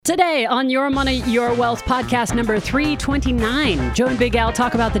Today on Your Money, Your Wealth podcast number 329, Joe and Big Al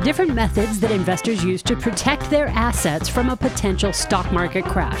talk about the different methods that investors use to protect their assets from a potential stock market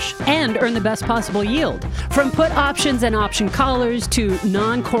crash and earn the best possible yield. From put options and option collars to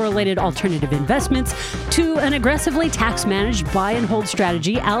non-correlated alternative investments to an aggressively tax-managed buy and hold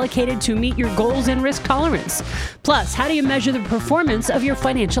strategy allocated to meet your goals and risk tolerance. Plus, how do you measure the performance of your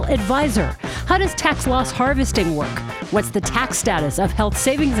financial advisor? How does tax loss harvesting work? What's the tax status of health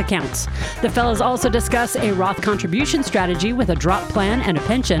savings accounts? The fellows also discuss a Roth contribution strategy with a drop plan and a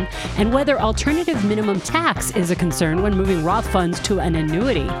pension, and whether alternative minimum tax is a concern when moving Roth funds to an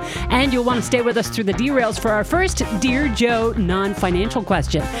annuity. And you'll want to stay with us through the derails for our first Dear Joe non-financial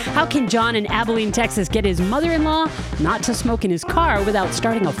question. How can John in Abilene, Texas get his mother-in-law not to smoke in his car without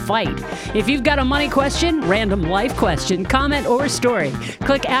starting a fight? If you've got a money question, random life question, comment, or story,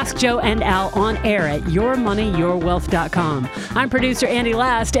 click Ask Joe and Al on air at yourmoneyyourwealth.com. I'm producer Andy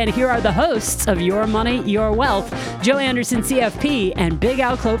Last, and here are the hosts of Your Money, Your Wealth, Joe Anderson, CFP, and Big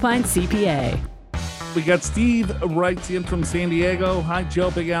Al Clopine, CPA. We got Steve writes in from San Diego. Hi, Joe,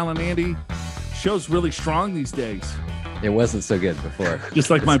 Big Al, and Andy. Show's really strong these days. It wasn't so good before.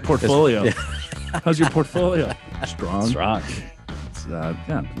 Just like my portfolio. How's your portfolio? Strong. Strong.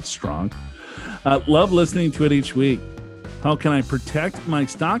 It's strong. Love listening to it each week. How can I protect my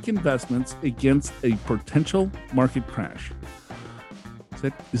stock investments against a potential market crash?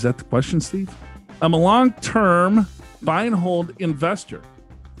 Is that the question, Steve? I'm a long-term buy and hold investor.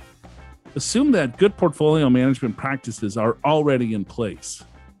 Assume that good portfolio management practices are already in place.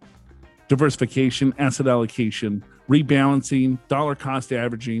 Diversification, asset allocation, rebalancing, dollar cost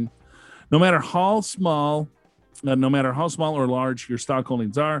averaging. No matter how small or large your stock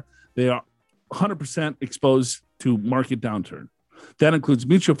holdings are, they are 100% exposed to market downturn. That includes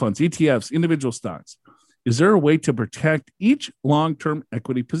mutual funds, ETFs, individual stocks. Is there a way to protect each long-term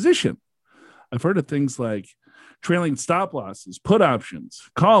equity position? I've heard of things like trailing stop losses, put options,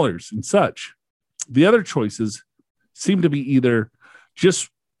 collars, and such. The other choices seem to be either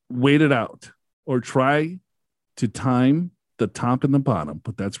just wait it out or try to time the top and the bottom,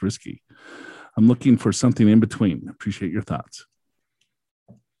 but that's risky. I'm looking for something in between. Appreciate your thoughts.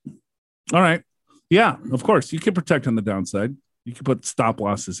 All right. Yeah, of course. You can protect on the downside. You can put stop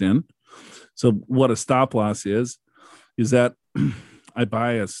losses in. So what a stop loss is that I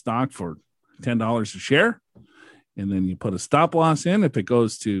buy a stock for $10 a share, and then you put a stop loss in. If it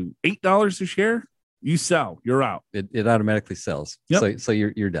goes to $8 a share, you sell. You're out. It automatically sells. Yep. So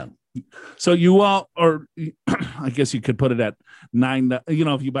you're done. So you all, or I guess you could put it at $9.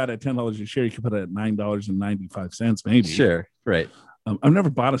 If you buy it at $10 a share, you could put it at $9.95, maybe. Sure, right. I've never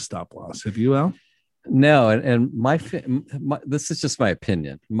bought a stop loss. Have you, Al? No, and my this is just my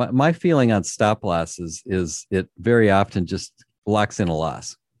opinion. My feeling on stop losses is it very often just locks in a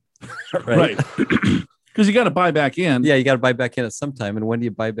loss, right? Because you got to buy back in. Yeah, you got to buy back in at some time. And when do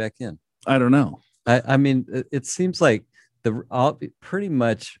you buy back in? I don't know. I mean, it seems like pretty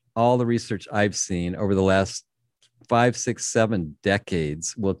much all the research I've seen over the last 5, 6, 7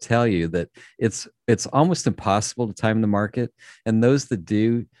 decades will tell you that it's almost impossible to time the market, and those that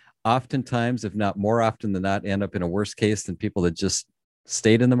do, oftentimes, if not more often than not, end up in a worse case than people that just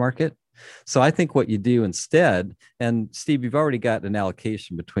stayed in the market. So I think what you do instead, and Steve, you've already got an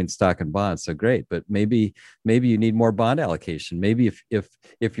allocation between stock and bonds, so great, but maybe you need more bond allocation. Maybe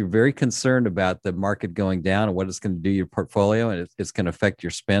if you're very concerned about the market going down and what it's going to do to your portfolio, and it's going to affect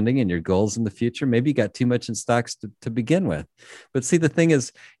your spending and your goals in the future, maybe you got too much in stocks to begin with. But see, the thing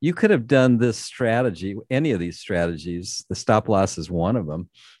is, you could have done this strategy, any of these strategies. The stop loss is one of them.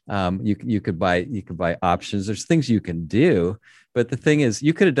 You could buy options. There's things you can do. But the thing is,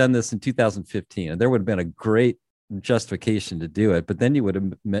 you could have done this in 2015, and there would have been a great justification to do it. But then you would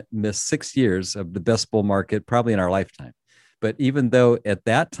have missed 6 years of the best bull market, probably in our lifetime. But even though at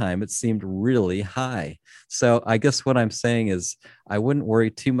that time it seemed really high. So I guess what I'm saying is I wouldn't worry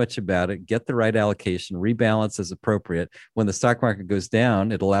too much about it. Get the right allocation, rebalance as appropriate. When the stock market goes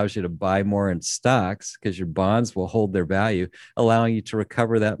down, it allows you to buy more in stocks because your bonds will hold their value, allowing you to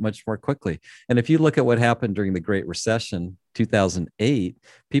recover that much more quickly. And if you look at what happened during the Great Recession, 2008,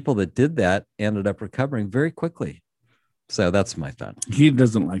 people that did that ended up recovering very quickly. So that's my thought. He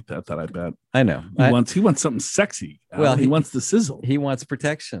doesn't like that I bet. I know. He wants something sexy. Well, he wants the sizzle. He wants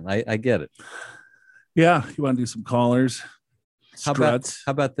protection. I get it. Yeah. You want to do some collars, struts.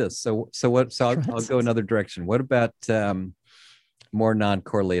 How about this? So I'll go another direction. What about more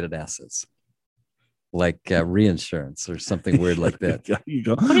non-correlated assets? Like reinsurance or something weird like that. You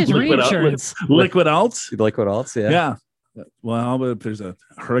go. What is reinsurance? Liquid alts? Liquid alts, yeah. Yeah. Well, how about if there's a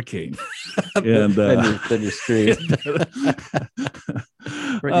hurricane? And then you're screwed.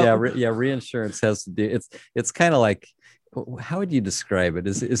 Reinsurance has to do. It's kind of like, how would you describe it?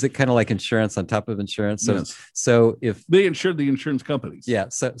 Is it kind of like insurance on top of insurance? So Yes. so if They insure the insurance companies. yeah,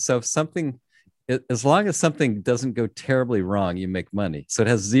 so if something, as long as something doesn't go terribly wrong, you make money. So it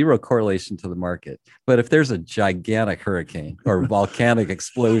has zero correlation to the market. But if there's a gigantic hurricane or volcanic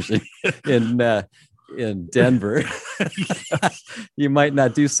explosion in Denver, you might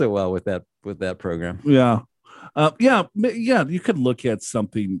not do so well with that program. Yeah. You could look at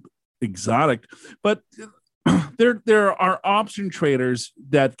something exotic, but there are option traders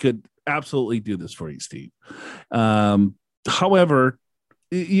that could absolutely do this for you, Steve. However,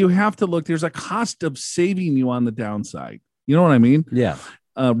 you have to look, there's a cost of saving you on the downside. You know what I mean? Yeah.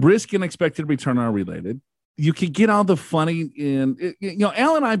 Risk and expected return are related. You can get all the funny in,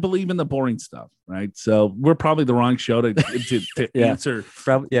 Al and I believe in the boring stuff, right? So we're probably the wrong show to Yeah. answer.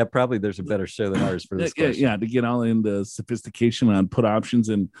 Probably there's a better show than ours for this question. Yeah, to get all in the sophistication on put options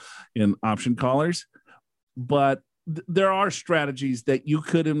and option callers. But there are strategies that you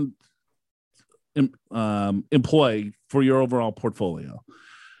could employ for your overall portfolio.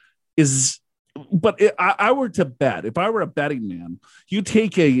 I were to bet, if I were a betting man, you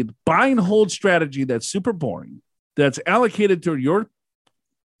take a buy and hold strategy that's super boring, that's allocated to your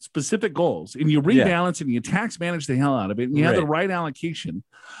specific goals, and you rebalance and you tax manage the hell out of it, and you have the right allocation,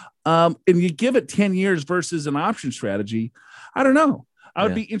 and you give it 10 years versus an option strategy. I don't know. I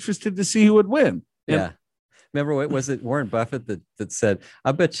would be interested to see who would win. Yeah. Remember, what was it, Warren Buffett that said,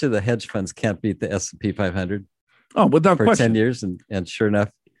 I bet you the hedge funds can't beat the S&P 500 without for question. 10 years. And sure enough,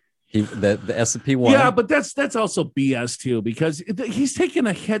 the S&P won. Yeah, but that's also BS too, because he's taking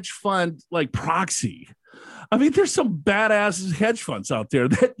a hedge fund like proxy. I mean, there's some badass hedge funds out there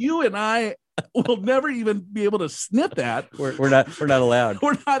that you and I will never even be able to sniff at. We're not allowed.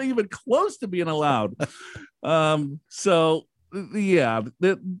 We're not even close to being allowed. So yeah,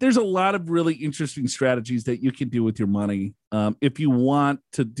 there's a lot of really interesting strategies that you can do with your money. If you want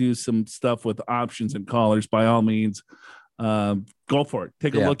to do some stuff with options and callers, by all means, go for it.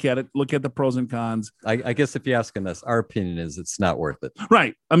 Take a look at it. Look at the pros and cons. I guess if you're asking us, our opinion is it's not worth it.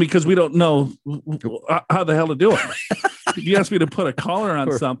 Right. I mean, because we don't know how the hell to do it. If you asked me to put a collar on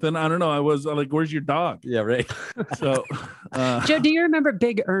something, I don't know. I was like, where's your dog? Yeah, right. So, Joe, do you remember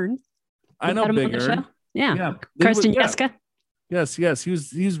Big Earn? I know Big Earn. Yeah. Karsten Jeske. Yes.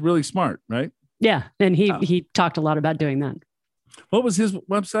 He's really smart, right? Yeah. And he talked a lot about doing that. What was his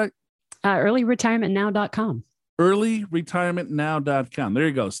website? Earlyretirementnow.com. Earlyretirementnow.com. There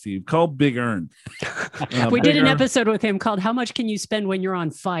you go, Steve. Call Big Earn. We did an episode with him called How Much Can You Spend When You're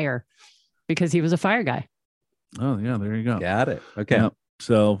on Fire? Because he was a fire guy. Oh, yeah. There you go. Got it. Okay. Yeah.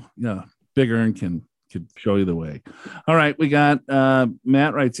 So, yeah, Big Earn can show you the way. All right. We got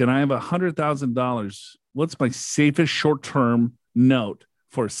Matt writes in, I have $100,000. What's my safest short-term note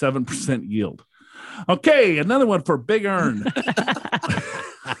for a 7% yield? Okay. Another one for Big Earn.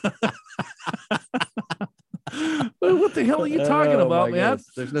 What the hell are you talking about, man?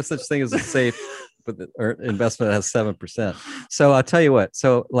 There's no such thing as a safe investment that has 7%. So I'll tell you what.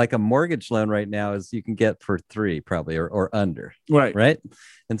 So like a mortgage loan right now is you can get for 3 probably or under. Right.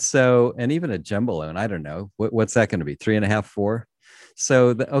 And even a jumbo loan, I don't know. What's that going to be? 3.5, 4?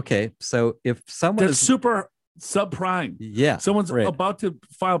 So so if someone is super subprime, someone's about to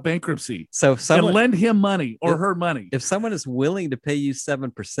file bankruptcy, so someone lend him money or her money. If someone is willing to pay you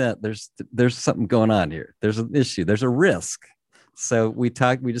 7%, there's something going on here. There's an issue. There's a risk. So we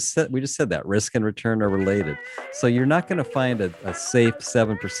just said that risk and return are related. So you're not going to find a safe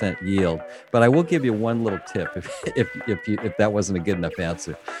 7% yield. But I will give you one little tip if that wasn't a good enough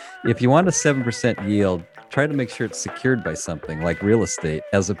answer. If you want a 7% yield, try to make sure it's secured by something like real estate,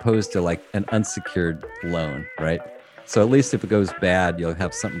 as opposed to like an unsecured loan, right? So at least if it goes bad, you'll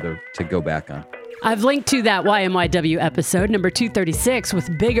have something to go back on. I've linked to that YMYW episode, number 236,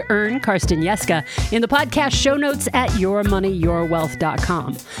 with Big Earn, Karsten Jeske, in the podcast show notes at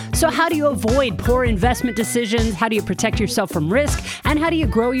yourmoneyyourwealth.com. So how do you avoid poor investment decisions? How do you protect yourself from risk? And how do you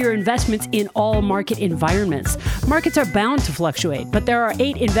grow your investments in all market environments? Markets are bound to fluctuate, but there are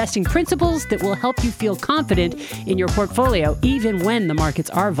 8 investing principles that will help you feel confident in your portfolio, even when the markets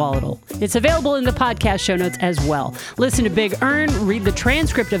are volatile. It's available in the podcast show notes as well. Listen to Big Earn, read the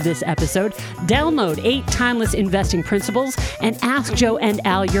transcript of this episode, download Download 8 timeless investing principles and ask Joe and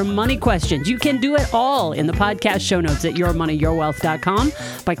Al your money questions. You can do it all in the podcast show notes at yourmoneyyourwealth.com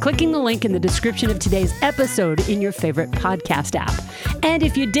by clicking the link in the description of today's episode in your favorite podcast app. And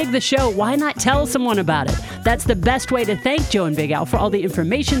if you dig the show, why not tell someone about it? That's the best way to thank Joe and Big Al for all the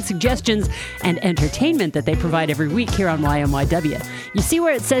information, suggestions, and entertainment that they provide every week here on YMYW. You see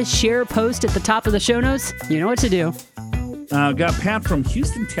where it says share post at the top of the show notes? You know what to do. Got Pat from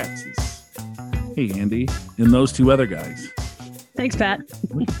Houston, Texas. Hey, Andy, and those two other guys. Thanks, Pat.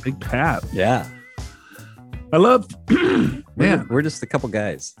 Big Pat. Yeah. I love, man. We're just a couple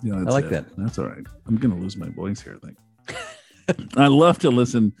guys. Yeah, I like that. That's all right. I'm going to lose my voice here, I think. I love to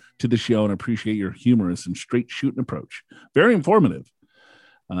listen to the show and appreciate your humorous and straight shooting approach. Very informative.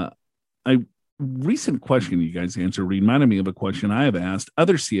 A recent question you guys answered reminded me of a question I have asked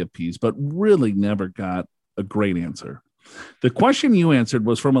other CFPs, but really never got a great answer. The question you answered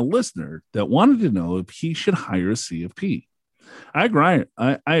was from a listener that wanted to know if he should hire a CFP. I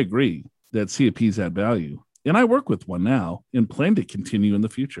agree that CFPs add value, and I work with one now and plan to continue in the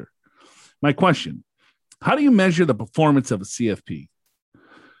future. My question: how do you measure the performance of a CFP?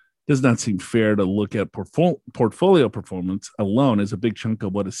 Does not seem fair to look at portfolio performance alone, as a big chunk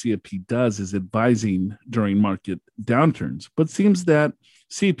of what a CFP does is advising during market downturns, but seems that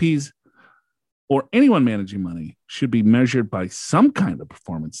CFPs or anyone managing money should be measured by some kind of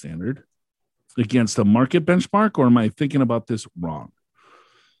performance standard against a market benchmark, or am I thinking about this wrong?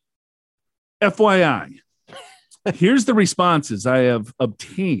 FYI, here's the responses I have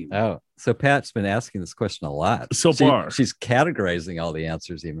obtained. Oh, so Pat's been asking this question a lot. So far. She's categorizing all the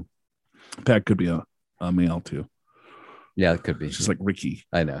answers even. Pat could be a male too. Yeah, it could be. Just like Ricky.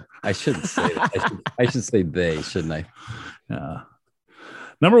 I know. I shouldn't say that. I should say they, shouldn't I?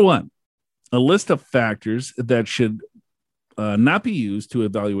 Number one, a list of factors that should not be used to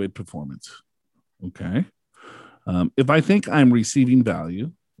evaluate performance. Okay. If I think I'm receiving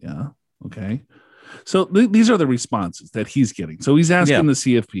value, yeah. Okay. So these are the responses that he's getting. So he's asking the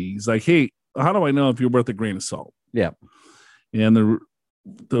CFP, he's like, hey, how do I know if you're worth a grain of salt? Yeah. And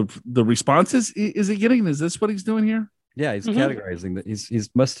the responses, is he getting, is this what he's doing here? Yeah. He's categorizing that. He's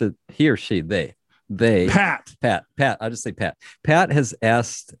must have, he or she, they, Pat. I'll just say Pat. Pat has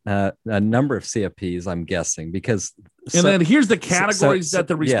asked a number of CFPs, I'm guessing, because. And then here's the categories that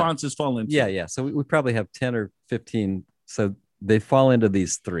the responses fall into. Yeah. So we probably have 10 or 15. So they fall into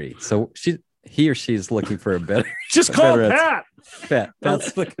these three. So he or she's looking for a better. Just call Pat.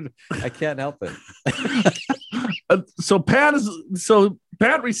 Pat's looking. I can't help it. So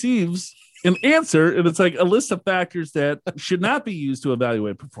Pat receives an answer, and it's like a list of factors that should not be used to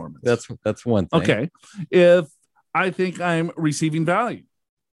evaluate performance. That's one thing. Okay. If I think I'm receiving value,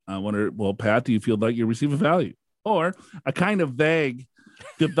 I wonder, well, Pat, do you feel like you're receiving value? Or a kind of vague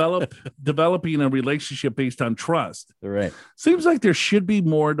developing a relationship based on trust. Right. Seems like there should be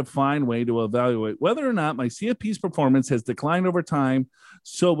more defined way to evaluate whether or not my CFP's performance has declined over time.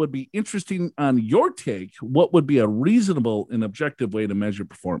 So it would be interesting on your take, what would be a reasonable and objective way to measure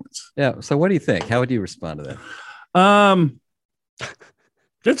performance? Yeah. So what do you think? How would you respond to that?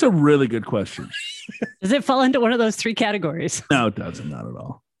 That's a really good question. Does it fall into one of those three categories? No, it doesn't. Not at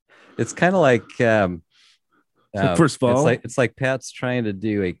all. It's kind of like, so first of all, it's like Pat's trying to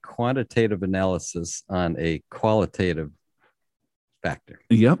do a quantitative analysis on a qualitative factor.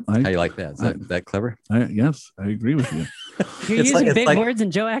 Yep. How you like that? Is that clever? Yes, I agree with you. You're using big words, and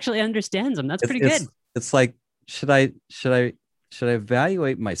Joe actually understands them. That's pretty good. It's like, should I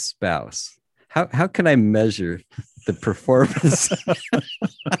evaluate my spouse? How can I measure the performance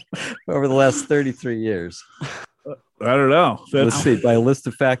over the last 33 years? I don't know. Let's see, by a list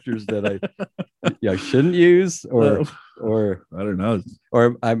of factors that I shouldn't use, or I don't know,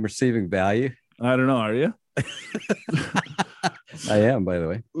 or I'm receiving value. I don't know. Are you? I am, by the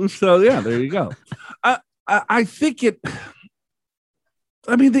way. So yeah, there you go. I think it.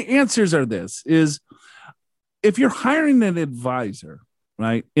 I mean, the answers are this: is if you're hiring an advisor,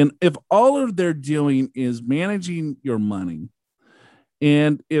 right, and if all of they're doing is managing your money,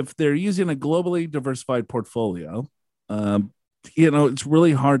 and if they're using a globally diversified portfolio, it's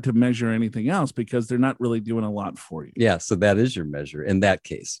really hard to measure anything else because they're not really doing a lot for you. Yeah. So that is your measure in that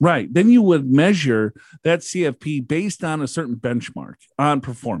case. Right. Then you would measure that CFP based on a certain benchmark on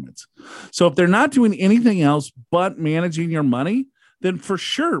performance. So if they're not doing anything else but managing your money, then for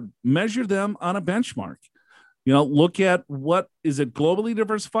sure measure them on a benchmark. Look at what is it globally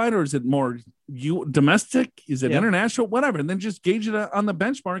diversified, or is it more domestic? Is it international? Whatever. And then just gauge it on the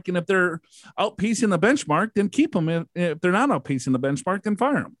benchmark. And if they're outpacing the benchmark, then keep them. If they're not outpacing the benchmark, then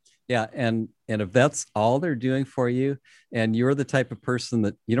fire them. Yeah. And if that's all they're doing for you, and you're the type of person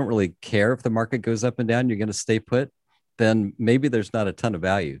that you don't really care if the market goes up and down, you're going to stay put, then maybe there's not a ton of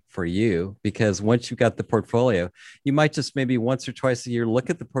value for you, because once you've got the portfolio, you might just maybe once or twice a year look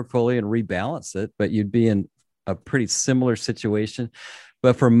at the portfolio and rebalance it, but you'd be in a pretty similar situation.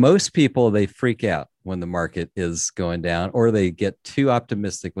 But for most people, they freak out when the market is going down, or they get too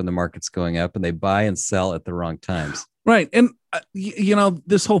optimistic when the market's going up, and they buy and sell at the wrong times. Right. And,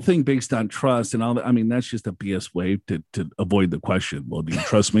 this whole thing based on trust and all that, I mean, that's just a BS way to avoid the question. Well, do you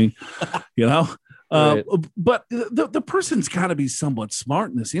trust me? Right. But the person's got to be somewhat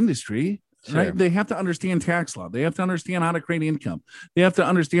smart in this industry. Sure. Right. They have to understand tax law. They have to understand how to create income. They have to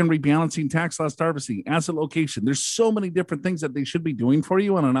understand rebalancing, tax loss harvesting, asset location. There's so many different things that they should be doing for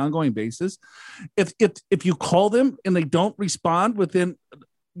you on an ongoing basis. If you call them and they don't respond within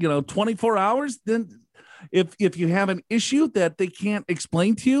 24 hours, then if you have an issue that they can't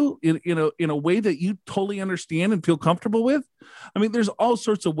explain to you in a way that you totally understand and feel comfortable with, I mean, there's all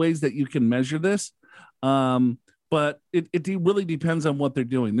sorts of ways that you can measure this. But it really depends on what they're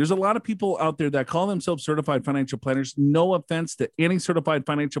doing. There's a lot of people out there that call themselves certified financial planners. No offense to any certified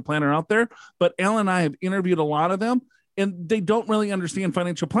financial planner out there, but Al and I have interviewed a lot of them, and they don't really understand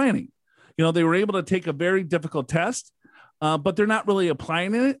financial planning. They were able to take a very difficult test, but they're not really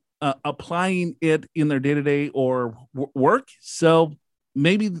applying it in their day-to-day or work. So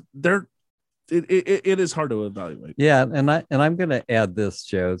maybe it is hard to evaluate. Yeah. And I'm going to add this,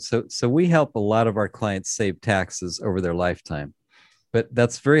 Joe. So we help a lot of our clients save taxes over their lifetime, but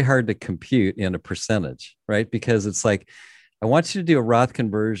that's very hard to compute in a percentage, right? Because it's like, I want you to do a Roth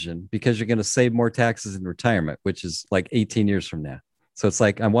conversion because you're going to save more taxes in retirement, which is like 18 years from now. So it's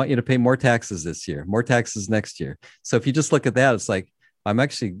like, I want you to pay more taxes this year, more taxes next year. So if you just look at that, it's like, I'm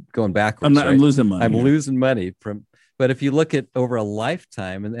actually going backwards. I'm losing money. I'm losing money but if you look at over a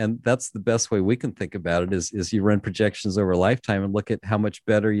lifetime, and that's the best way we can think about it is you run projections over a lifetime and look at how much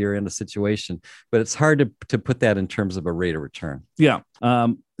better you're in a situation. But it's hard to put that in terms of a rate of return. Yeah.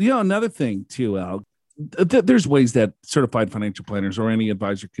 Another thing too, Al, there's ways that certified financial planners or any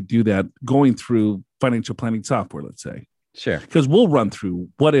advisor could do that going through financial planning software, let's say. Sure. Because we'll run through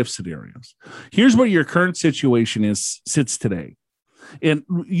what if scenarios. Here's where your current situation sits today. And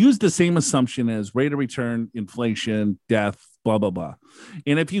use the same assumption as rate of return, inflation, death, blah, blah, blah.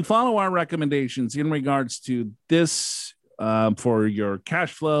 And if you follow our recommendations in regards to this for your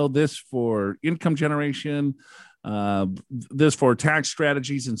cash flow, this for income generation, this for tax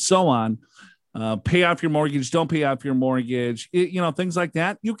strategies and so on, pay off your mortgage, don't pay off your mortgage, things like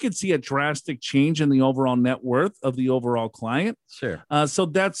that, you could see a drastic change in the overall net worth of the overall client. Sure. So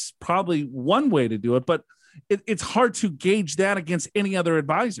that's probably one way to do it. But it's hard to gauge that against any other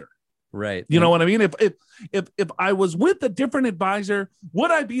advisor. Right. You know what I mean? If I was with a different advisor,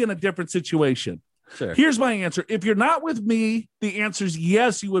 would I be in a different situation? Sure. Here's my answer. If you're not with me, the answer is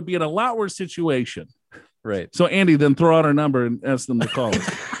yes, you would be in a lot worse situation. Right. So Andy, then throw out our number and ask them to call us.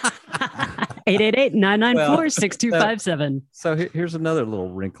 888-994-6257. So here's another little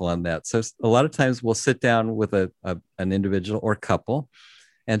wrinkle on that. So a lot of times we'll sit down with an individual or couple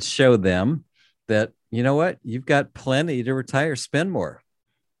and show them that, you know what, you've got plenty to retire, spend more.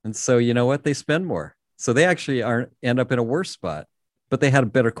 And so, you know what, they spend more. So they actually end up in a worse spot, but they had a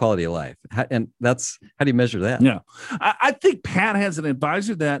better quality of life. And that's, how do you measure that? Yeah. I think Pat has an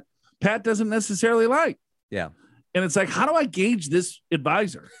advisor that Pat doesn't necessarily like. Yeah. And it's like, how do I gauge this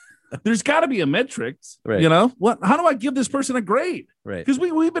advisor? There's got to be a metrics, right. How do I give this person a grade? Right. Because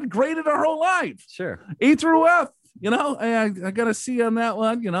we've been graded our whole life. Sure. A through F. I got a C on that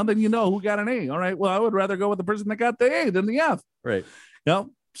one, then who got an A. All right. Well, I would rather go with the person that got the A than the F. Right.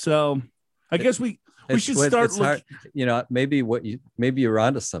 So I guess we should start looking. Maybe you're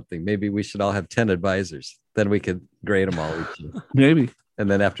onto something. Maybe we should all have 10 advisors. Then we could grade them all each year. Maybe. And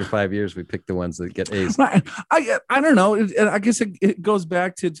then after 5 years, we pick the ones that get A's. I don't know. I guess it goes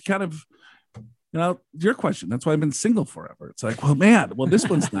back to kind of, your question. That's why I've been single forever. It's like, this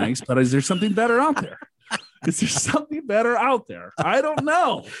one's nice, but is there something better out there? Is there something better out there? I don't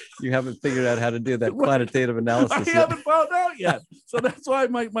know. You haven't figured out how to do that quantitative analysis. I haven't found out yet. So that's why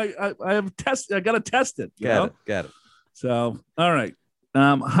I have tested. I got to test it. Got it. So, all right.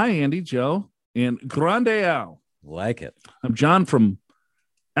 Hi, Andy, Joe, and Grande Al. Like it. I'm John from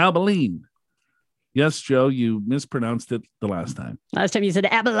Abilene. Yes, Joe, you mispronounced it the last time. Last time you said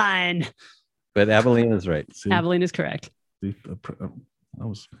Abilene. But Abilene is right. See? Abilene is correct. See, that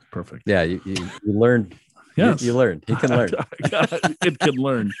was perfect. Yeah, you learned. Yes. You learned. He can learn. It can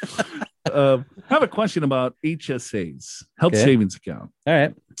learn. I have a question about HSAs, health savings account. All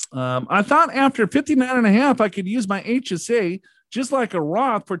right. I thought after 59 and a half, I could use my HSA just like a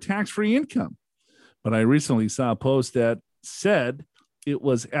Roth for tax-free income. But I recently saw a post that said it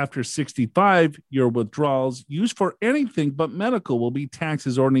was after 65, your withdrawals used for anything but medical will be taxed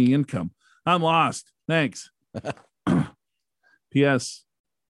as ordinary income. I'm lost. Thanks. P.S.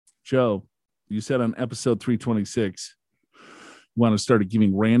 Joe, you said on episode 326, you want to start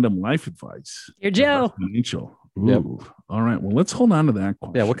giving random life advice. You're Joe. Financial. Yep. All right. Well, let's hold on to that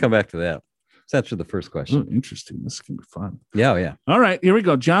question. Yeah, we'll come back to that. Let's answer the first question. Interesting. This is going to be fun. Yeah, yeah. All right. Here we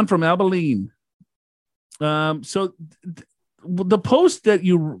go. John from Abilene. So the post that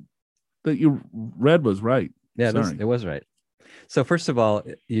you read was right. Yeah, it was right. So first of all,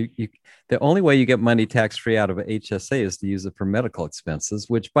 you the only way you get money tax-free out of an HSA is to use it for medical expenses,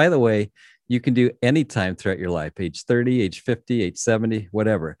 which, by the way, you can do anytime throughout your life, age 30, age 50, age 70,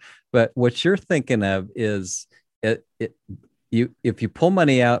 whatever. But what you're thinking of is if you pull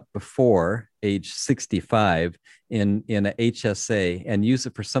money out before age 65 in an HSA and use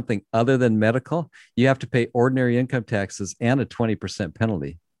it for something other than medical, you have to pay ordinary income taxes and a 20%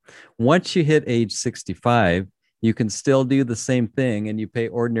 penalty. Once you hit age 65, you can still do the same thing and you pay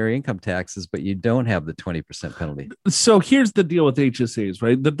ordinary income taxes, but you don't have the 20% penalty. So here's the deal with HSAs,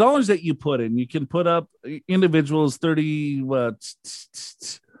 right? The dollars that you put in, you can put up individuals $3,500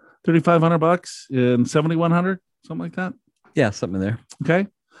 and $7,100, something like that. Yeah, something there. Okay.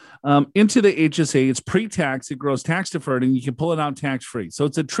 Into the HSA, it's pre-tax, it grows tax deferred, and you can pull it out tax-free. So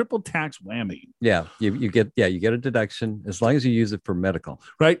it's a triple tax whammy. Yeah, you get a deduction as long as you use it for medical.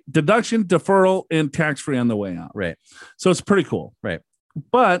 Right. Deduction, deferral, and tax-free on the way out. Right. So it's pretty cool. Right.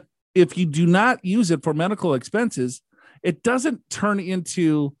 But if you do not use it for medical expenses, it doesn't turn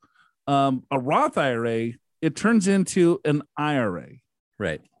into a Roth IRA. It turns into an IRA.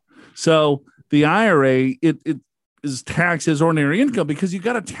 Right. So the IRA, it is taxed as ordinary income because you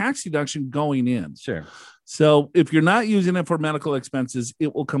got a tax deduction going in. Sure. So if you're not using it for medical expenses,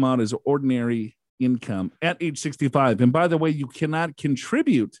 it will come out as ordinary income at age 65. And by the way, you cannot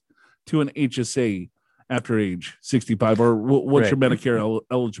contribute to an HSA after age 65 or what's your Medicare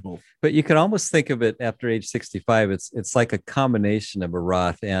eligible. But you can almost think of it after age 65. It's like a combination of a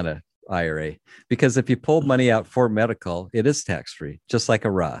Roth and a IRA, because if you pull money out for medical, it is tax-free, just like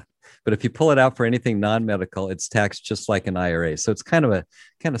a Roth. But if you pull it out for anything non-medical, it's taxed just like an IRA. So it's kind of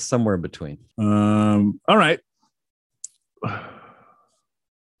somewhere in between. All right.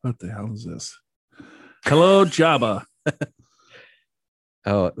 What the hell is this? Hello, Jabba.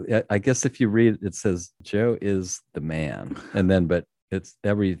 Oh, I guess if you read it, it says Joe is the man. And then, but it's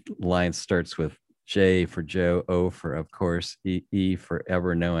every line starts with J for Joe, O for, of course, E for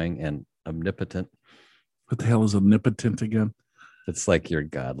ever knowing, and omnipotent. What the hell is omnipotent again? It's like you're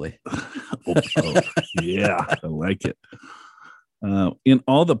godly. Yeah, I like it. In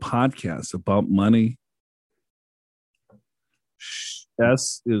all the podcasts about money,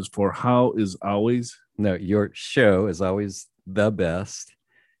 S is for how is always. No, your show is always the best.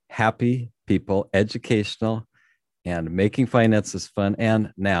 Happy people, educational, and making finances fun.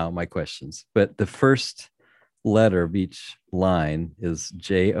 And now my questions. But the first letter of each line is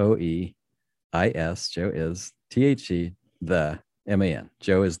JOEIS. Joe is THE, the MAN.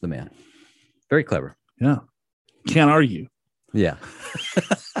 Joe is the man. Very clever. Yeah. Can't argue. Yeah.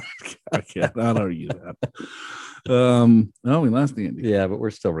 I cannot argue that. Oh, we lost Andy. Yeah, but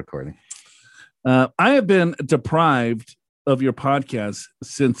we're still recording. I have been deprived of your podcast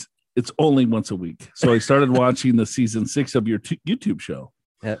since it's only once a week. So I started watching the season 6 of your YouTube show.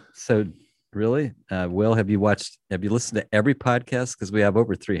 So really, Will, have you listened to every podcast? Because we have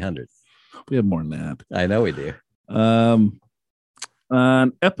over 300. We have more than that. I know we do.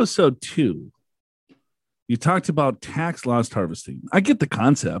 On episode 2, you talked about tax loss harvesting. I get the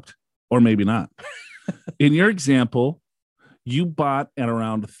concept, or maybe not. In your example, you bought at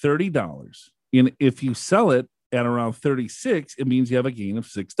around $30. And if you sell it at around 36, it means you have a gain of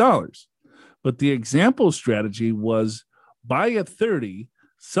 $6. But the example strategy was buy at 30,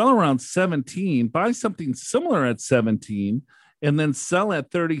 sell around 17, buy something similar at 17, and then sell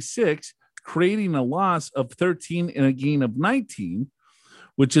at 36, creating a loss of 13 and a gain of 19,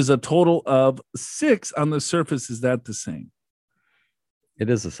 which is a total of 6 on the surface. Is that the same? It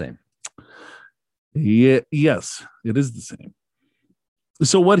is the same. Yeah, yes, it is the same.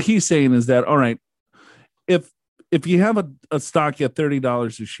 So what he's saying is that, all right, if you have a stock at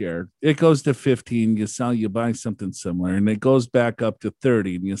 $30 a share, it goes to 15, you sell, you buy something similar, and it goes back up to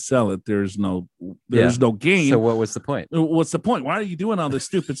 30 and you sell it. There's no gain. So what was the point? What's the point? Why are you doing all this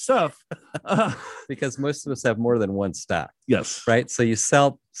stupid stuff? Because most of us have more than one stock. Yes. Right. So you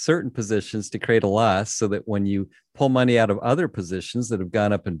sell certain positions to create a loss so that when you pull money out of other positions that have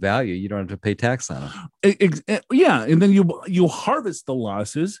gone up in value, you don't have to pay tax on them. Yeah. And then you harvest the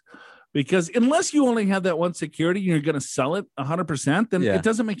losses, because unless you only have that one security and you're going to sell it 100%, then it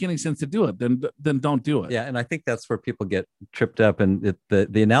doesn't make any sense to do it. Then don't do it. Yeah. And I think that's where people get tripped up, and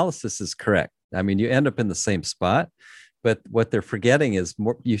the analysis is correct. I mean, you end up in the same spot, but what they're forgetting is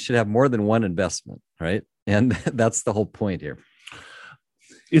you should have more than one investment, right? And that's the whole point here.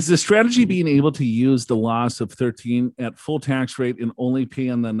 Is the strategy being able to use the loss of 13 at full tax rate and only pay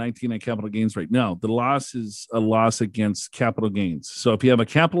on the 19 at capital gains rate? No, the loss is a loss against capital gains. So if you have a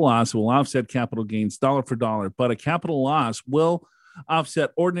capital loss, it will offset capital gains dollar for dollar, but a capital loss will offset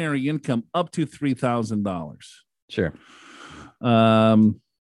ordinary income up to $3,000. Sure.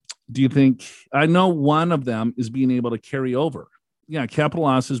 Do you think, I know one of them is being able to carry over. Yeah, capital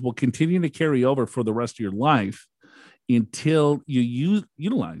losses will continue to carry over for the rest of your life until you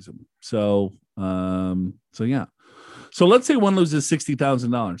utilize them. So yeah. So let's say one loses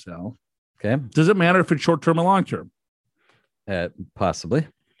 $60,000, Al. Okay. Does it matter if it's short-term or long-term? Possibly.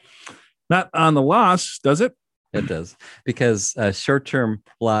 Not on the loss, does it? It does, because short-term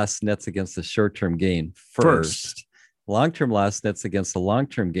loss nets against the short-term gain first. Long-term loss nets against the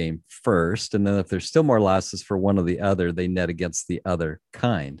long-term gain first. And then if there's still more losses for one or the other, they net against the other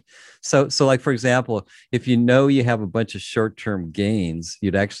kind. So like, for example, if you know you have a bunch of short-term gains,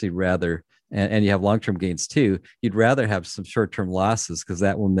 you'd actually rather, and you have long-term gains too, you'd rather have some short-term losses because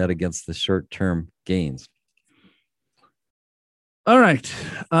that will net against the short-term gains. All right.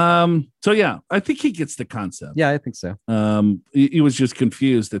 So yeah, I think he gets the concept. Yeah, I think so. He was just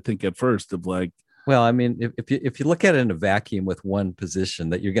confused, I think, at first of like, well, I mean, if you look at it in a vacuum with one position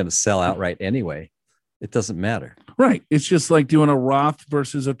that you're going to sell outright anyway, it doesn't matter. Right. It's just like doing a Roth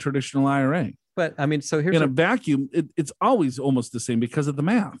versus a traditional IRA. But I mean, so here's in a vacuum, it's always almost the same because of the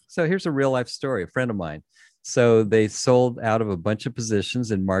math. So here's a real life story. A friend of mine. So they sold out of a bunch of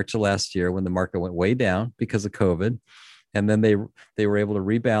positions in March of last year when the market went way down because of COVID. And then they were able to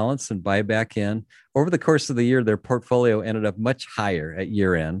rebalance and buy back in. Over the course of the year, their portfolio ended up much higher at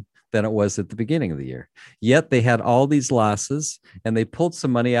year end than it was at the beginning of the year. Yet they had all these losses and they pulled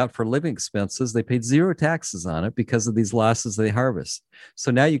some money out for living expenses. They paid zero taxes on it because of these losses they harvest.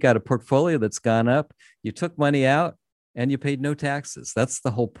 So now you got a portfolio that's gone up. You took money out and you paid no taxes. That's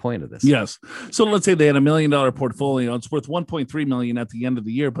the whole point of this. Yes. So let's say they had $1 million portfolio. It's worth $1.3 million at the end of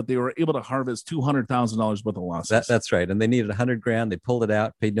the year, but they were able to harvest $200,000 worth of losses. That's right. And they needed $100,000. They pulled it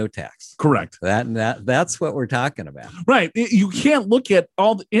out, paid no tax. Correct. That's what we're talking about. Right. You can't look at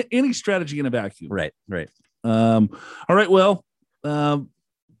any strategy in a vacuum. Right. All right. Well,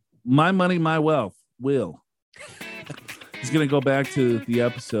 my money, my wealth. Will. He's going to go back to the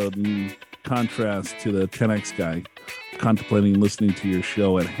episode in contrast to the 10X guy contemplating listening to your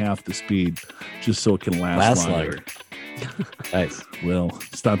show at half the speed just so it can last longer. Nice. Will,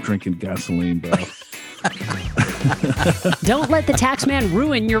 stop drinking gasoline, bro. Don't let the tax man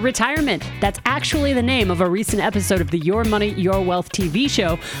ruin your retirement. That's actually the name of a recent episode of the Your Money, Your Wealth TV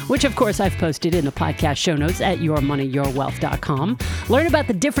show, which of course I've posted in the podcast show notes at yourmoneyyourwealth.com. Learn about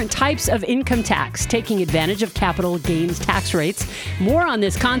the different types of income tax, taking advantage of capital gains tax rates, more on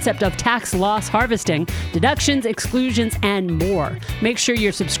this concept of tax loss harvesting, deductions, exclusions, and more. Make sure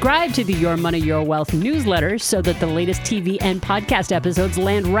you're subscribed to the Your Money, Your Wealth newsletter so that the latest TV and podcast episodes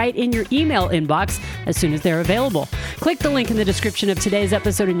land right in your email inbox as soon as they're available. Click the link in the description of today's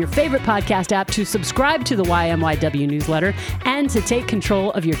episode in your favorite podcast app to subscribe to the YMYW newsletter and to take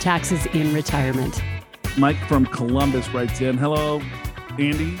control of your taxes in retirement. Mike from Columbus writes in, hello,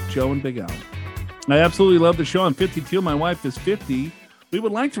 Andy, Joe, and Big Al. I absolutely love the show. I'm 52. My wife is 50. We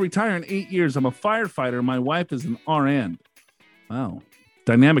would like to retire in 8 years. I'm a firefighter. My wife is an RN. Wow.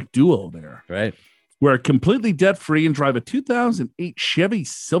 Dynamic duo there. Right. We're completely debt-free and drive a 2008 Chevy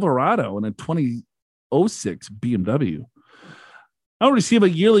Silverado and a 2006 BMW. I'll receive a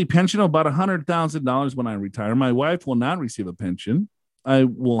yearly pension of about $100,000 when I retire. My wife will not receive a pension. I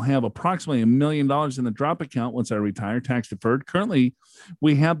will have approximately $1 million in the drop account once I retire, tax deferred. Currently,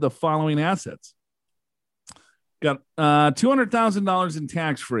 we have the following assets. Got $200,000 in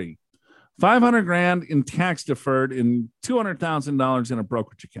tax-free, $500,000 in tax deferred, and $200,000 in a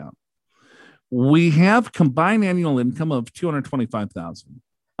brokerage account. We have combined annual income of $225,000.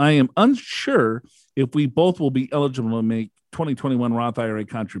 I am unsure if we both will be eligible to make 2021 Roth IRA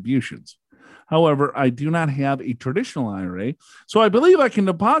contributions. However, I do not have a traditional IRA, so I believe I can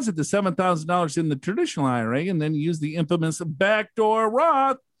deposit the $7,000 in the traditional IRA and then use the infamous backdoor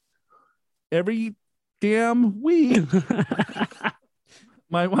Roth every damn week.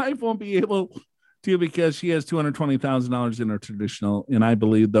 My wife won't be able too, because she has $220,000 in her traditional, and I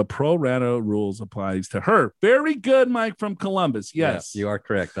believe the pro rata rules applies to her. Very good, Mike from Columbus. Yes, you are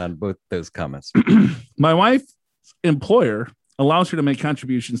correct on both those comments. My wife's employer allows her to make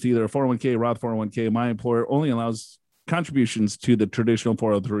contributions to either a 401k, Roth 401k. My employer only allows contributions to the traditional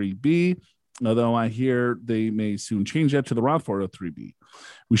 403b, although I hear they may soon change that to the Roth 403b.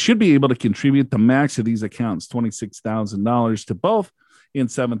 We should be able to contribute the max of these accounts, $26,000 to both and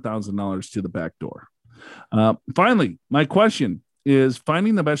 $7,000 to the back door. Finally, my question is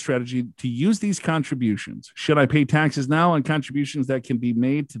finding the best strategy to use these contributions. Should I pay taxes now on contributions that can be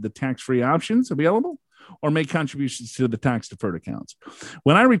made to the tax-free options available, or make contributions to the tax-deferred accounts?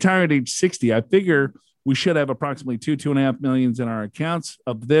 When I retire at age 60, I figure we should have approximately $2.5 million in our accounts.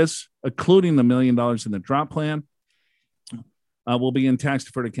 Of this, including the $1 million in the drop plan, will be in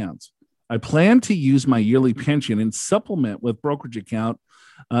tax-deferred accounts. I plan to use my yearly pension and supplement with brokerage account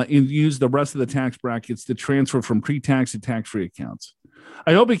and use the rest of the tax brackets to transfer from pre-tax to tax-free accounts.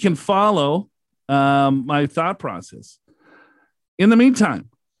 I hope you can follow my thought process. In the meantime,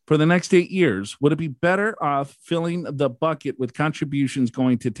 for the next 8 years, would it be better off filling the bucket with contributions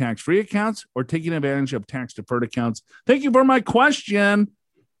going to tax-free accounts or taking advantage of tax-deferred accounts? Thank you for my question,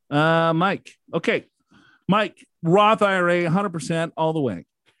 Mike. Okay, Mike, Roth IRA, 100% all the way.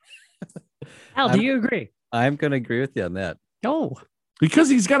 Al, do you agree? I'm going to agree with you on that. Oh, because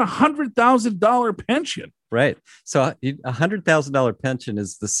he's got $100,000 pension. Right. So $100,000 pension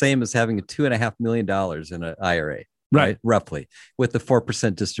is the same as having a $2.5 million in an IRA. Right. Roughly, with the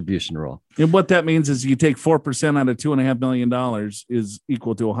 4% distribution rule. And what that means is you take 4% out of $2.5 million is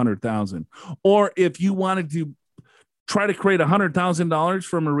equal to 100,000. Or if you wanted to try to create $100,000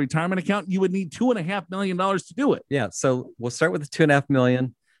 from a retirement account, you would need $2.5 million to do it. Yeah. So we'll start with the 2.5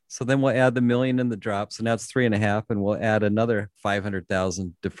 million. So then we'll add the $1 million in the drop. So now it's 3.5, and we'll add another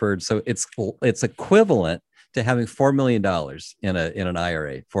 500,000 deferred. So it's equivalent to having $4 million in an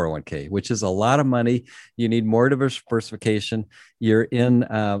IRA 401k, which is a lot of money. You need more diversification. You're in,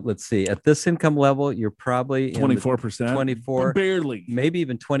 let's see, at this income level, you're probably 24%, 24, barely, maybe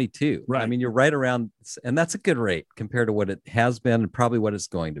even 22. Right. I mean, you're right around, and that's a good rate compared to what it has been and probably what it's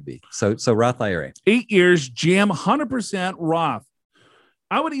going to be. So Roth IRA, 8 years, jam 100% Roth.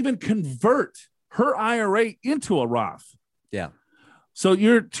 I would even convert her IRA into a Roth. Yeah. So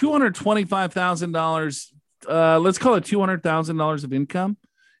you're $225,000. Let's call it $200,000 of income,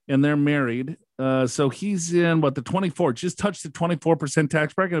 and they're married. So he's in the 24, just touched the 24%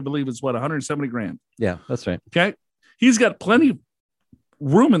 tax bracket. I believe it's 170 grand. Yeah, that's right. Okay. He's got plenty of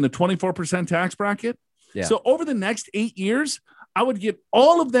room in the 24% tax bracket. Yeah. So over the next 8 years, I would get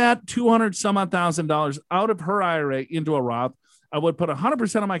all of that $200,000 out of her IRA into a Roth. I would put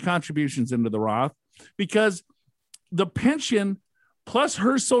 100% of my contributions into the Roth, because the pension plus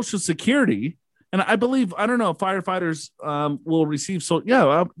her Social Security, and I believe, I don't know if firefighters will receive. So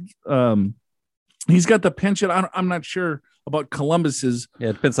yeah, he's got the pension. I'm not sure about Columbus's.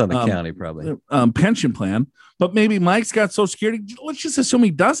 Yeah, it depends on the county probably. Pension plan, but maybe Mike's got Social Security. Let's just assume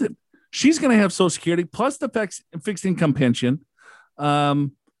he doesn't. She's going to have Social Security plus the fixed income pension.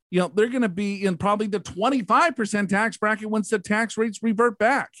 They're going to be in probably the 25% tax bracket once the tax rates revert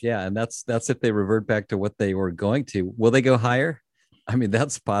back. Yeah, and that's if they revert back to what they were going to. Will they go higher? I mean,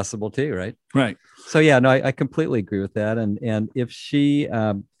 that's possible too, right? Right. So yeah, no, I completely agree with that. And if she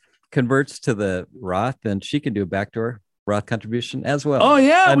converts to the Roth, then she can do a backdoor Roth contribution as well. Oh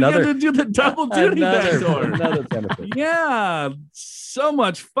yeah, we got to do the double duty backdoor. Another benefit. Yeah, so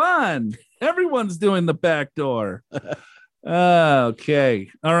much fun. Everyone's doing the backdoor. Okay.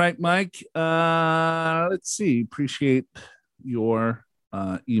 All right, Mike. Let's see. Appreciate your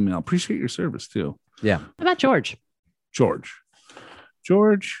email. Appreciate your service too. Yeah. How about Georgie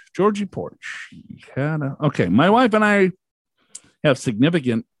Porch. Okay. My wife and I have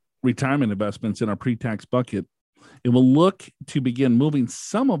significant retirement investments in our pre-tax bucket. It will look to begin moving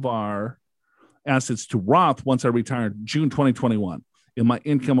some of our assets to Roth once I retire June 2021. And my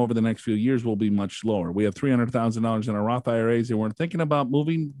income over the next few years will be much lower. We have $300,000 in our Roth IRAs, and we're thinking about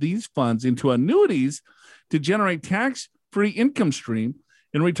moving these funds into annuities to generate tax-free income stream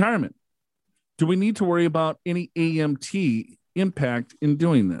in retirement. Do we need to worry about any AMT impact in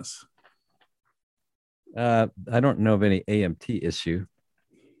doing this? I don't know of any AMT issue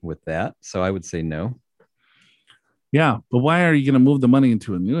with that, so I would say no. Yeah, but why are you going to move the money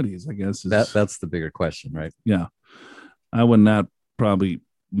into annuities? I guess that's the bigger question, right? Yeah, I would not probably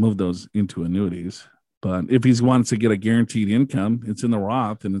move those into annuities, but if he wants to get a guaranteed income, it's in the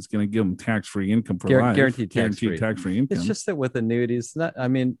Roth, and it's going to give him tax-free income for life. Guaranteed tax-free income. It's just that with annuities,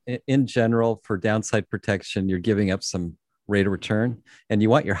 in general, for downside protection, you're giving up some rate of return, and you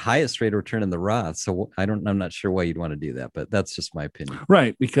want your highest rate of return in the Roth. So I'm not sure why you'd want to do that, but that's just my opinion.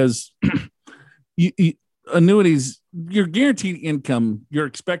 Right, because annuities, your guaranteed income, your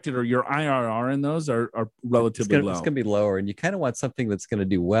expected or your IRR in those are relatively low. It's going to be lower, and you kind of want something that's going to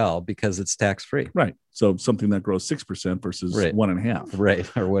do well because it's tax free. Right. So something that grows 6% versus 1.5%.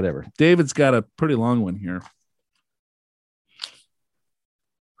 Right, or whatever. David's got a pretty long one here.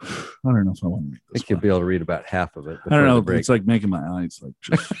 I don't know if I want to read this. I think you'll be able to read about half of it. I don't know. It's like making my eyes like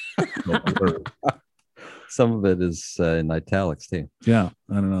just. Some of it is in italics too. Yeah,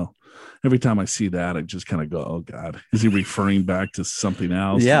 I don't know. Every time I see that, I just kind of go, "Oh God, is he referring back to something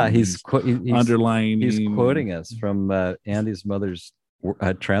else?" Yeah, he's underlining. He's quoting us from Andy's mother's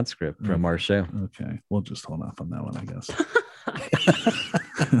transcript from our show. Okay, we'll just hold off on that one, I guess.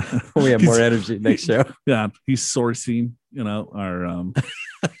 We have more energy next show. Yeah, he's sourcing,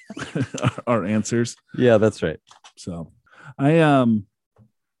 our answers. Yeah, that's right. So, I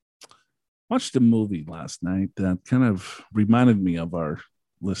watched a movie last night that kind of reminded me of our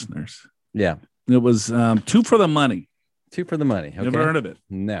listeners. Yeah, it was Two for the Money. Two for the Money. Okay. Never heard of it?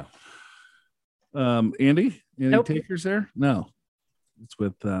 No. Andy, any Nope. takers there? No. It's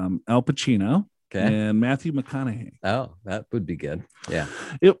with Al Pacino. Okay. And Matthew McConaughey. Oh, that would be good. Yeah.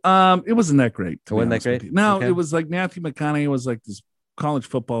 It wasn't that great. It wasn't that great? No, Okay. It was like Matthew McConaughey was like this college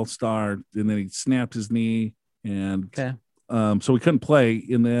football star, and then he snapped his knee, and Okay. So he couldn't play.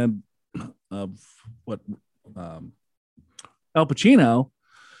 And then Al Pacino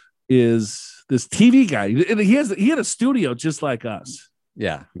is this TV guy. He had a studio just like us.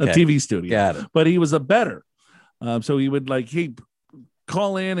 Yeah. A TV studio. Got it. But he was a bettor. So he would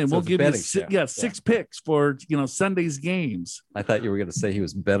call in and So we'll it's a give you betting show. 6 picks for Sunday's games. I thought you were going to say he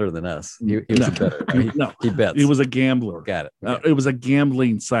was better than us. He was a better. No, he bets. He was a gambler. Got it. It was a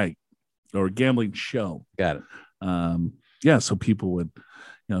gambling site or a gambling show. Got it. So people would,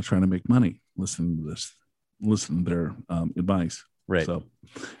 trying to make money, listen to their advice. Right. So,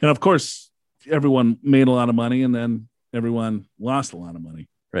 and of course, everyone made a lot of money, and then everyone lost a lot of money.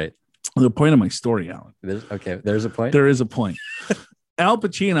 Right. The point of my story, Alan. There's a point. There is a point. Al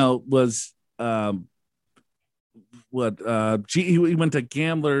Pacino was he went to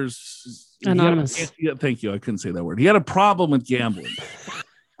Gamblers Anonymous. Thank you. I couldn't say that word. He had a problem with gambling.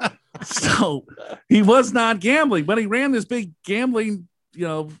 So he was not gambling, but he ran this big gambling,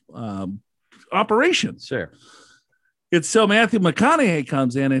 operation. Sure. It's so Matthew McConaughey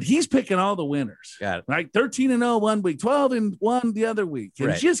comes in and he's picking all the winners. Got it. Right. 13-0 one week, 12-1 the other week. And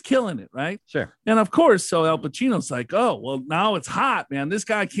Right. just killing it. Right. Sure. And of course, so Al Pacino's like, oh, well, now it's hot, man. This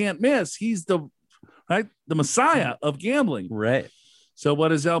guy can't miss. He's the messiah of gambling. Right. So what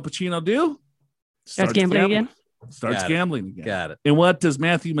does Al Pacino do? Starts gambling again? Starts Got it. gambling again. Got it. And what does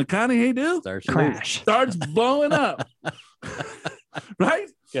Matthew McConaughey do? Crash. Starts blowing up. Right?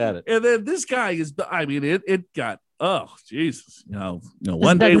 Got it. And then this guy it got, oh, Jesus. This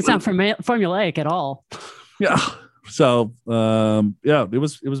one day. doesn't sound formulaic at all. Yeah. So, it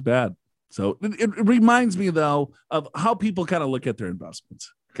was bad. So it reminds me, though, of how people kind of look at their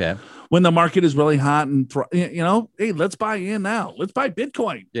investments. Okay. When the market is really hot and, hey, let's buy in now. Let's buy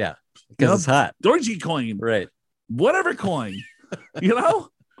Bitcoin. Yeah. Because it's hot. Dogecoin. Right. Whatever coin.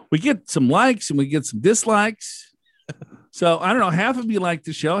 We get some likes and we get some dislikes. So I don't know. Half of you like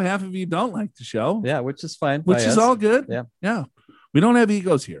the show. Half of you don't like the show. Yeah, which is fine. Which is all good. Yeah. Yeah. We don't have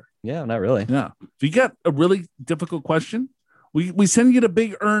egos here. Yeah, not really. Yeah. If you got a really difficult question, we send you to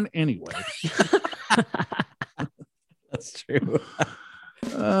Big Earn anyway. That's true.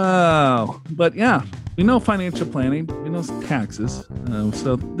 But yeah, we know financial planning, we know taxes.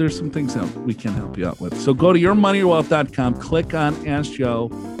 So there's some things that we can help you out with. So go to yourmoneyyourwealth.com, click on Ask Joe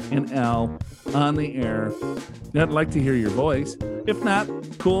and Al on the air. I'd like to hear your voice. If not,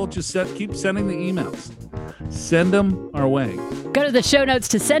 cool. Just keep sending the emails. Send them our way. Go to the show notes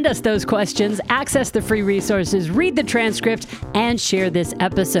to send us those questions, access the free resources, read the transcript, and share this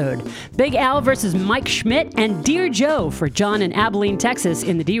episode. Big Al versus Mike Schmidt and Dear Joe for John in Abilene, Texas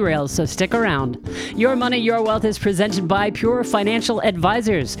in the derails, so stick around. Your Money, Your Wealth is presented by Pure Financial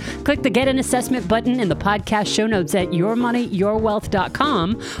Advisors. Click the Get an Assessment button in the podcast show notes at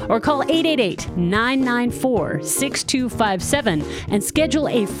yourmoneyyourwealth.com or call 888-994-6257 and schedule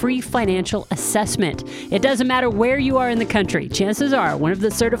a free financial assessment. It doesn't matter where you are in the country. chances are one of the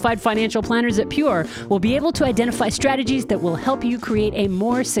certified financial planners at Pure will be able to identify strategies that will help you create a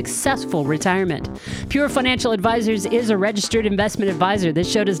more successful retirement. Pure Financial Advisors is a registered investment advisor.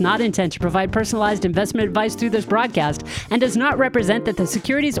 This show does not intend to provide personalized investment advice through this broadcast and does not represent that the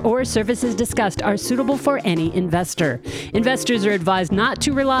securities or services discussed are suitable for any investor. Investors are advised not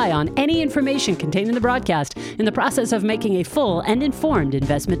to rely on any information contained in the broadcast in the process of making a full and informed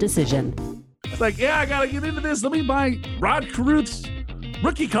investment decision. It's like, yeah, I got to get into this. Let me buy Rod Caruth's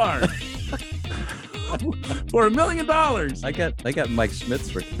rookie card for $1 million. I got Mike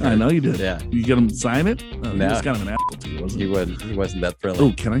Schmidt's rookie card. I know you did. Yeah. You get him to sign it? Oh, No. He was kind of an apple to you, wasn't he? He wasn't that friendly.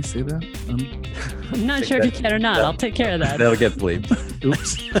 Oh, can I say that? I'm not sure if you can or not. I'll take care of that. That'll get bleeped.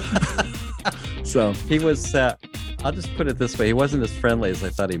 Oops. So, He was, I'll just put it this way. He wasn't as friendly as I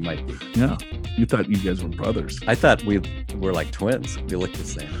thought he might be. yeah, you thought you guys were brothers. I thought we were like twins. We looked the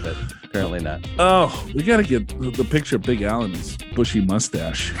same, but apparently not. Oh, we got to get the picture of Big Al and his bushy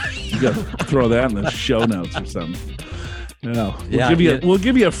mustache. You got to throw that in the show notes or something. Yeah, we'll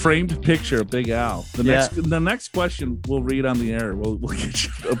give you a framed picture of Big Al. The next question we'll read on the air. We'll get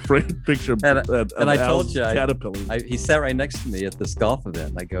you a framed picture of I told you, caterpillar. he sat right next to me at this golf event.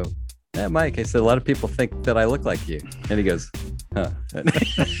 And I go, "Yeah, Mike," I said, "a lot of people think that I look like you." And he goes, "Huh."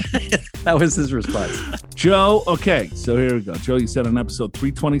 That was his response. Joe, okay, so here we go. Joe, you said on episode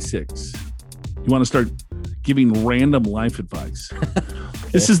 326, you want to start giving random life advice.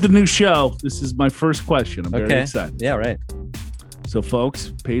 This is the new show. This is my first question. I'm very excited. Yeah, right. So,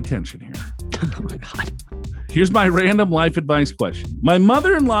 folks, pay attention here. Oh my God. Here's my random life advice question. My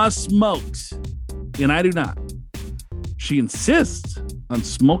mother-in-law smokes, and I do not. She insists on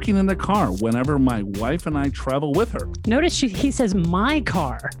smoking in the car whenever my wife and I travel with her. Notice he says my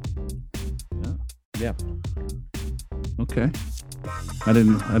car. Yeah. Okay. I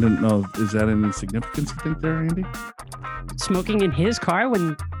didn't know. Is that any significance, you think there, Andy? Smoking in his car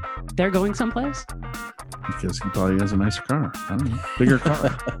when they're going someplace? Because he probably has a nicer car. I don't know. Bigger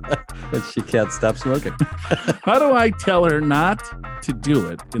car. But she can't stop smoking. How do I tell her not to do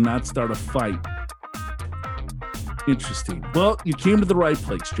it and not start a fight? Interesting. Well, you came to the right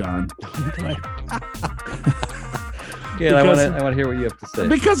place, John. Yeah, I want to hear what you have to say.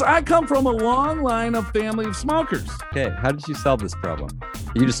 Because I come from a long line of family of smokers. Okay, how did you solve this problem?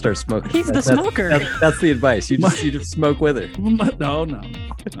 You just start smoking. He's the smoker. That's the advice. You just smoke with her. No.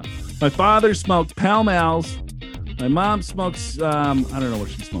 My father smoked Pall Malls. My mom smokes, I don't know what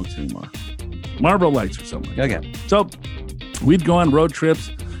she smokes anymore. Marlboro Lights or something. Okay. So we'd go on road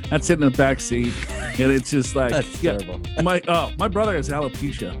trips. I'd sit in the back seat, and it's just like, That's terrible. My brother has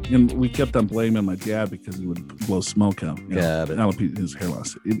alopecia, and we kept on blaming my dad because he would blow smoke out. Got it. Alopecia, his hair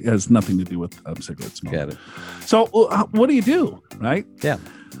loss. It has nothing to do with cigarette smoke. Got it. So what do you do, right? Yeah.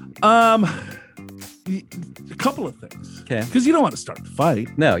 A couple of things. Okay. Because you don't want to start the fight.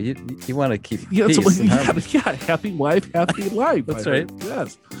 No, you want to keep peace and harmony. Happy wife, happy life. That's right.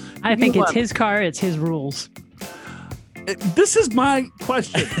 Yes. I think it's his car. It's his rules. This is my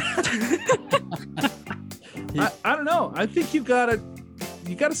question. I don't know. I think you gotta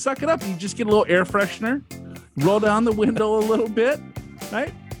suck it up. You just get a little air freshener, roll down the window a little bit,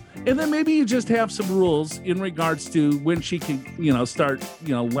 right? And then maybe you just have some rules in regards to when she can, start,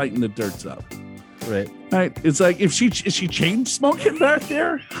 lighting the dirts up. Right. Right. It's like is she chain smoking back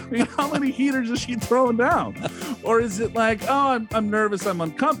there? I mean, how many heaters is she throwing down? Or is it like, oh, I'm nervous, I'm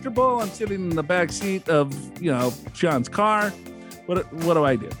uncomfortable, I'm sitting in the back seat of Sean's car. What do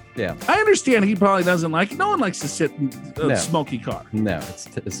I do? Yeah. I understand he probably doesn't like it. No one likes to sit in a smoky car. No, it's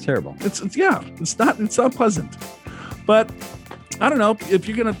terrible. It's not pleasant. But I don't know if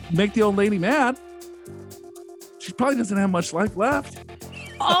you're gonna make the old lady mad. She probably doesn't have much life left.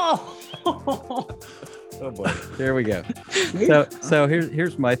 Oh. Oh boy. There we go. So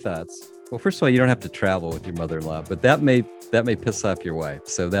here's my thoughts. Well, first of all, you don't have to travel with your mother-in-law, but that may piss off your wife.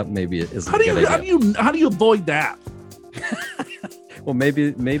 So that maybe isn't a good idea. How do you avoid that? Well, maybe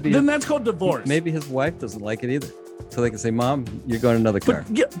then that's called divorce. Maybe his wife doesn't like it either. So they can say, "Mom, you're going in another car."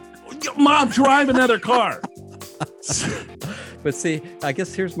 Mom, drive another car. But see, I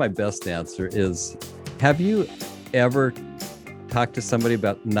guess here's my best answer is, have you ever talked to somebody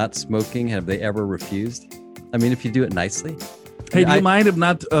about not smoking? Have they ever refused? I mean, if you do it nicely. Hey, do you mind if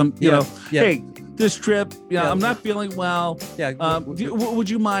not, Yeah. hey, this trip, I'm not feeling well. Yeah. Would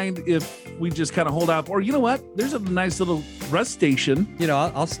you mind if we just kind of hold out? Or you know what? There's a nice little rest station.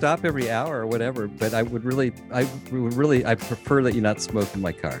 I'll stop every hour or whatever, but I prefer that you not smoke in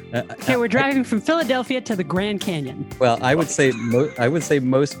my car. Okay, we're driving from Philadelphia to the Grand Canyon. Well, I would say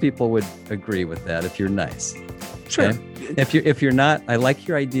most people would agree with that if you're nice. Sure. Okay? If you're not, I like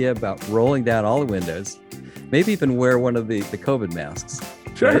your idea about rolling down all the windows Maybe even wear one of the COVID masks.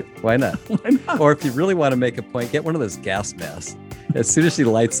 Sure. Right? Why not? Why not? Or if you really want to make a point, get one of those gas masks. As soon as she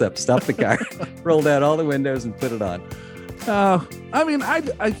lights up, stop the car, roll down all the windows and put it on. I mean, I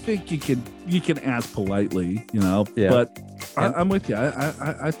think you can ask politely, Yeah. but And- I'm with you.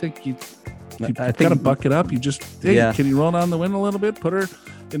 I think you I got to think buck it up. You just, hey, Yeah. can you roll down the window a little bit? Put her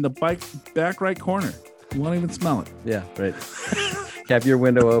in the back right corner. You won't even smell it. Yeah, right. Have your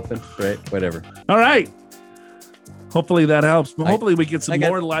window open, right? Whatever. All right. Hopefully that helps. I- Hopefully we get some I got-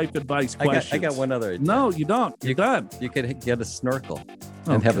 more life advice questions. I got one other idea. No, you don't. You're done. You could get a snorkel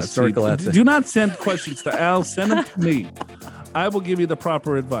and Okay, have a see, snorkel at the Do not send questions to Al. Send them to me. I will give you the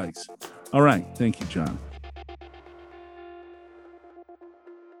proper advice. All right. Thank you, John.